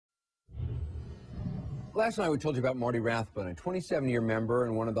Last night we told you about Marty Rathbun, a 27-year member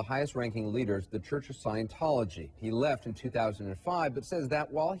and one of the highest-ranking leaders of the Church of Scientology. He left in 2005, but says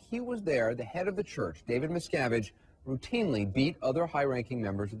that while he was there, the head of the church, David Miscavige, routinely beat other high-ranking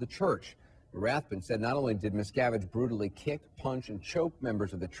members of the church. Rathbun said not only did Miscavige brutally kick, punch, and choke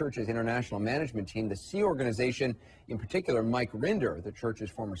members of the church's international management team, the Sea Organization, in particular Mike Rinder, the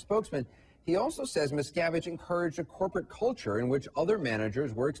church's former spokesman, he also says Miscavige encouraged a corporate culture in which other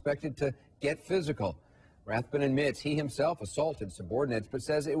managers were expected to get physical. Rathbun admits he himself assaulted subordinates, but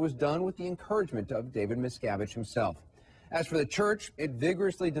says it was done with the encouragement of David Miscavige himself. As for the church, it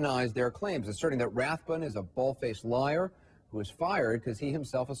vigorously denies their claims, asserting that Rathbun is a bald-faced liar who was fired because he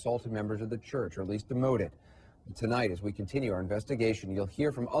himself assaulted members of the church, or at least demoted. Tonight, as we continue our investigation, you'll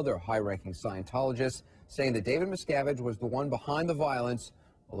hear from other high-ranking Scientologists saying that David Miscavige was the one behind the violence,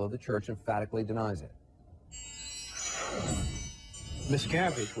 although the church emphatically denies it.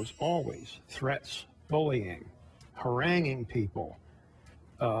 Miscavige was always threats, bullying, haranguing people,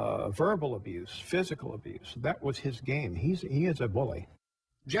 verbal abuse, physical abuse. That was his game. He is a bully.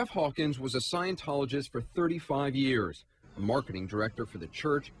 Jeff Hawkins was a Scientologist for 35 years. A marketing director for the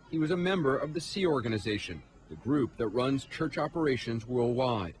church, he was a member of the Sea Organization, the group that runs church operations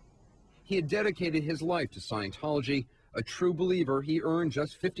worldwide. He had dedicated his life to Scientology. A true believer, he earned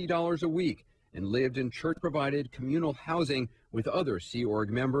just $50 a week and lived in church-provided communal housing with other Sea Org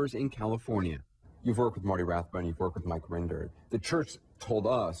members in California. You've worked with Marty Rathbun, you've worked with Mike Rinder. The church told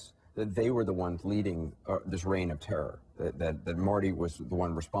us that they were the ones leading this reign of terror, that Marty was the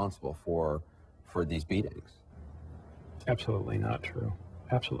one responsible for these beatings. Absolutely not true.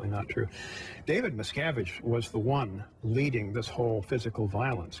 Absolutely not true. David Miscavige was the one leading this whole physical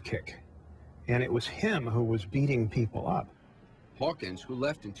violence kick, and it was him who was beating people up. Hawkins, who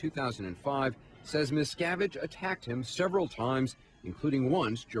left in 2005, says Miscavige attacked him several times, including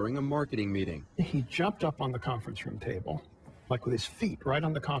once during a marketing meeting. He jumped up on the conference room table, like with his feet right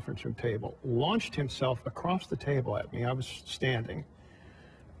on the conference room table, launched himself across the table at me. I was standing,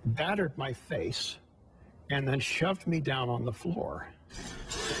 battered my face, and then shoved me down on the floor.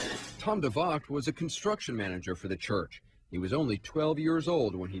 Tom DeVocht was a construction manager for the church. He was only 12 years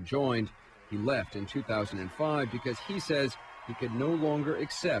old when he joined. He left in 2005 because he says he could no longer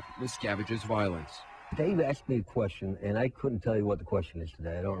accept Miscavige's violence. Dave asked me a question, and I couldn't tell you what the question is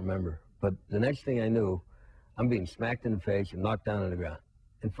today. I don't remember. But the next thing I knew, I'm being smacked in the face and knocked down on the ground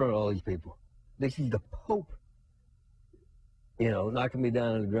in front of all these people. This is the Pope, knocking me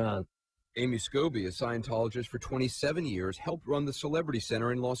down on the ground. Amy Scobie, a Scientologist for 27 years, helped run the Celebrity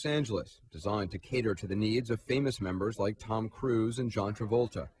Center in Los Angeles, designed to cater to the needs of famous members like Tom Cruise and John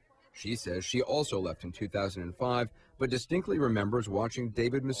Travolta. She says she also left in 2005, but distinctly remembers watching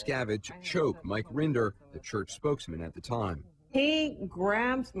David Miscavige choke Mike Rinder, the church spokesman at the time. He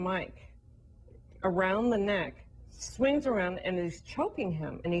grabs Mike around the neck, swings around, and is choking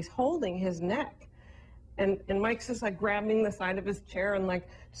him, and he's holding his neck. And Mike's just like grabbing the side of his chair and like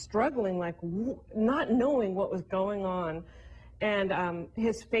struggling, like not knowing what was going on. And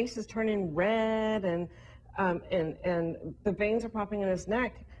his face is turning red, and the veins are popping in his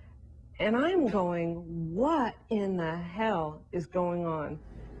neck. And I'm going, what in the hell is going on?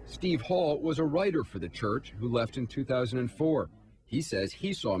 Steve Hall was a writer for the church who left in 2004. He says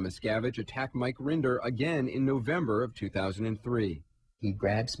he saw Miscavige attack Mike Rinder again in November of 2003. He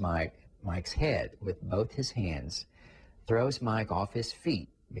grabs Mike's head with both his hands, throws Mike off his feet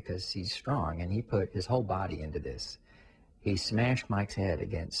because he's strong, and he put his whole body into this. He smashed Mike's head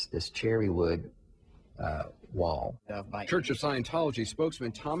against this cherry wood wall. Church of Scientology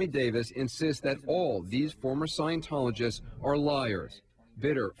spokesman Tommy Davis insists that all these former Scientologists are liars,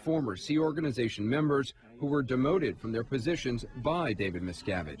 bitter former Sea Organization members who were demoted from their positions by David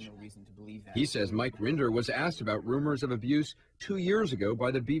Miscavige. He says Mike Rinder was asked about rumors of abuse 2 years ago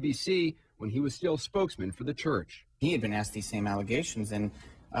by the BBC when he was still spokesman for the church. He had been asked these same allegations, and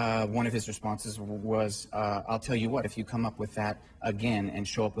one of his responses was, I'll tell you what, if you come up with that again and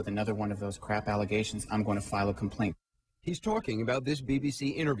show up with another one of those crap allegations, I'm going to file a complaint. He's talking about this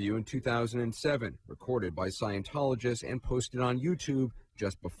BBC interview in 2007, recorded by Scientologists and posted on YouTube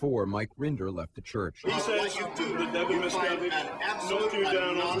just before Mike Rinder left the church. He says that David Miscavige knocked you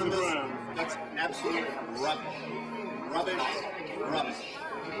down onto the ground. That's absolute rubbish. Rubbish. Rubbish.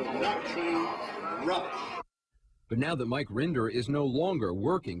 Not true. Rubbish. But now that Mike Rinder is no longer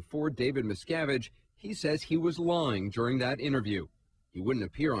working for David Miscavige, he says he was lying during that interview. He wouldn't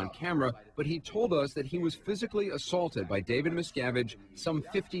appear on camera, but he told us that he was physically assaulted by David Miscavige some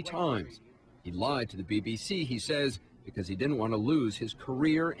 50 times. He lied to the BBC, he says, because he didn't want to lose his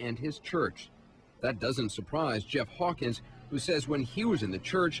career and his church. That doesn't surprise Jeff Hawkins, who says when he was in the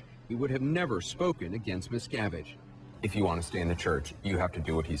church, he would have never spoken against Miscavige. If you want to stay in the church, you have to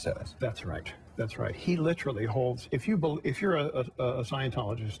do what he says. That's right. That's right. He literally holds, if you're a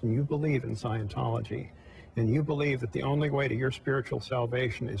Scientologist and you believe in Scientology, and you believe that the only way to your spiritual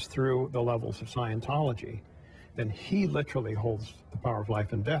salvation is through the levels of Scientology, then he literally holds the power of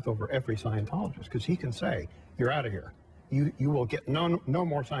life and death over every Scientologist, because he can say, you're out of here. You will get no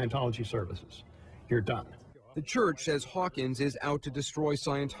more Scientology services. You're done. The church says Hawkins is out to destroy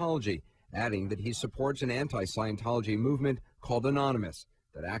Scientology, adding that he supports an anti-Scientology movement called Anonymous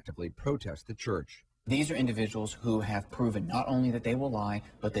that actively protests the church. These are individuals who have proven not only that they will lie,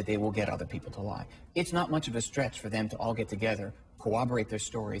 but that they will get other people to lie. It's not much of a stretch for them to all get together, corroborate their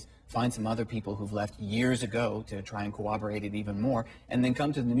stories, find some other people who've left years ago to try and corroborate it even more, and then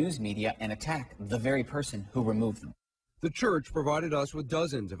come to the news media and attack the very person who removed them. The church provided us with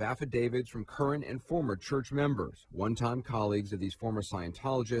dozens of affidavits from current and former church members, one-time colleagues of these former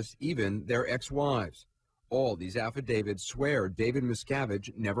Scientologists, even their ex-wives. All these affidavits swear David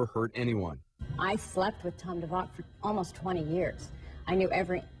Miscavige never hurt anyone. I slept with Tom DeVock for almost 20 years. I knew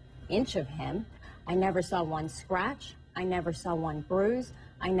every inch of him. I never saw one scratch. I never saw one bruise.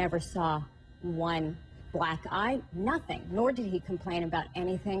 I never saw one black eye, nothing. Nor did he complain about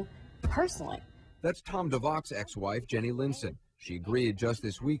anything personally. That's Tom DeVock's ex-wife, Jenny Linson. She agreed just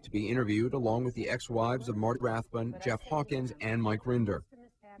this week to be interviewed along with the ex-wives of Marty Rathbun, Jeff Hawkins, and Mike Rinder.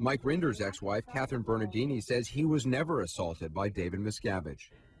 Mike Rinder's ex-wife, Catherine Bernardini, says he was never assaulted by David Miscavige.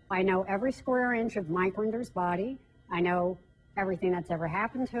 I know every square inch of Mike Rinder's body. I know everything that's ever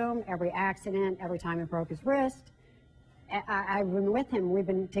happened to him, every accident, every time he broke his wrist. I've been with him. We've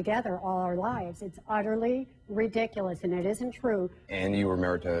been together all our lives. It's utterly ridiculous, and it isn't true. And you were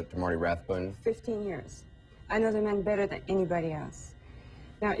married to Marty Rathbun? 15 years. I know the man better than anybody else.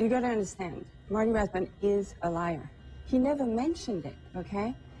 Now, you got to understand, Marty Rathbun is a liar. He never mentioned it,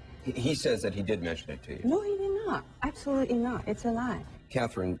 okay? He says that he did mention it to you. No, he did not. Absolutely not. It's a lie.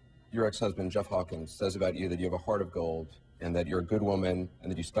 Catherine, your ex-husband, Jeff Hawkins, says about you that you have a heart of gold and that you're a good woman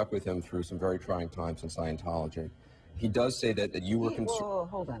and that you stuck with him through some very trying times in Scientology. He does say that you were concerned. Whoa,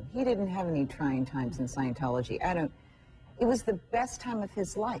 hold on. He didn't have any trying times in Scientology. It was the best time of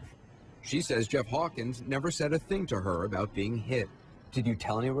his life. She says Jeff Hawkins never said a thing to her about being hit. Did you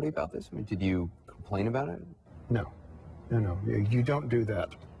tell anybody about this? I mean, did you complain about it? No. No. You don't do that.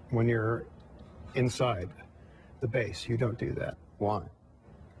 When you're inside the base, you don't do that. Why?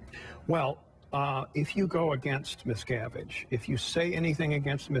 Well, if you go against Miscavige, if you say anything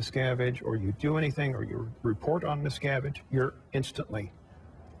against Miscavige, or you do anything, or you report on Miscavige, you're instantly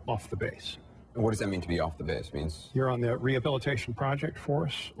off the base. And what does that mean to be off the base? It means you're on the rehabilitation project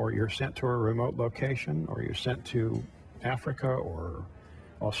force, or you're sent to a remote location, or you're sent to Africa or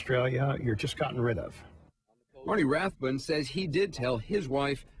Australia. You're just gotten rid of. Marty Rathbun says he did tell his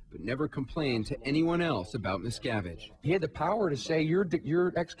wife, but never complained to anyone else about Miscavige. He had the power to say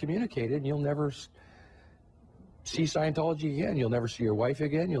you're excommunicated and you'll never see Scientology again. You'll never see your wife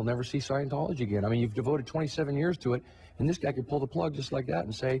again. You'll never see Scientology again. I mean, you've devoted 27 years to it, and this guy could pull the plug just like that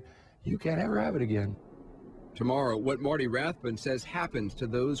and say, you can't ever have it again. Tomorrow, what Marty Rathbun says happens to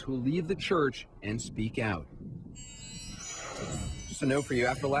those who leave the church and speak out. Just a note for you,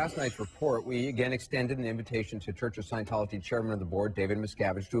 after last night's report, we again extended an invitation to Church of Scientology Chairman of the Board, David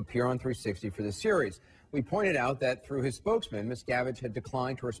Miscavige, to appear on 360 for the series. We pointed out that through his spokesman, Miscavige had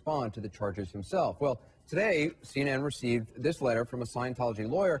declined to respond to the charges himself. Well, today, CNN received this letter from a Scientology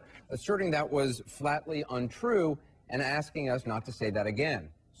lawyer asserting that was flatly untrue and asking us not to say that again.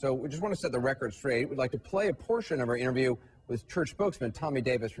 So we just want to set the record straight. We'd like to play a portion of our interview with Church Spokesman Tommy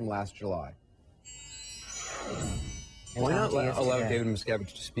Davis from last July. Why not allow David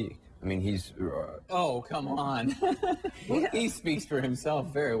Miscavige to speak? I mean, he's... Oh, come on. He speaks for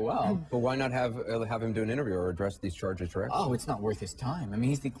himself very well. But why not have him do an interview or address these charges directly? Oh, it's not worth his time. I mean,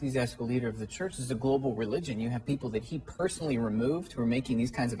 he's the ecclesiastical leader of the church. This is a global religion. You have people that he personally removed who are making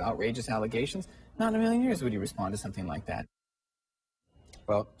these kinds of outrageous allegations. Not in a million years would he respond to something like that.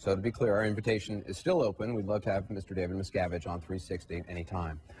 Well, so to be clear, our invitation is still open. We'd love to have Mr. David Miscavige on 360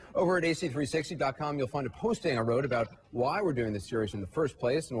 anytime. Over at ac360.com, you'll find a posting I wrote about why we're doing this series in the first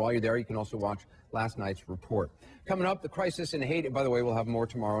place. And while you're there, you can also watch last night's report. Coming up, the crisis in Haiti. By the way, we'll have more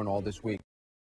tomorrow and all this week.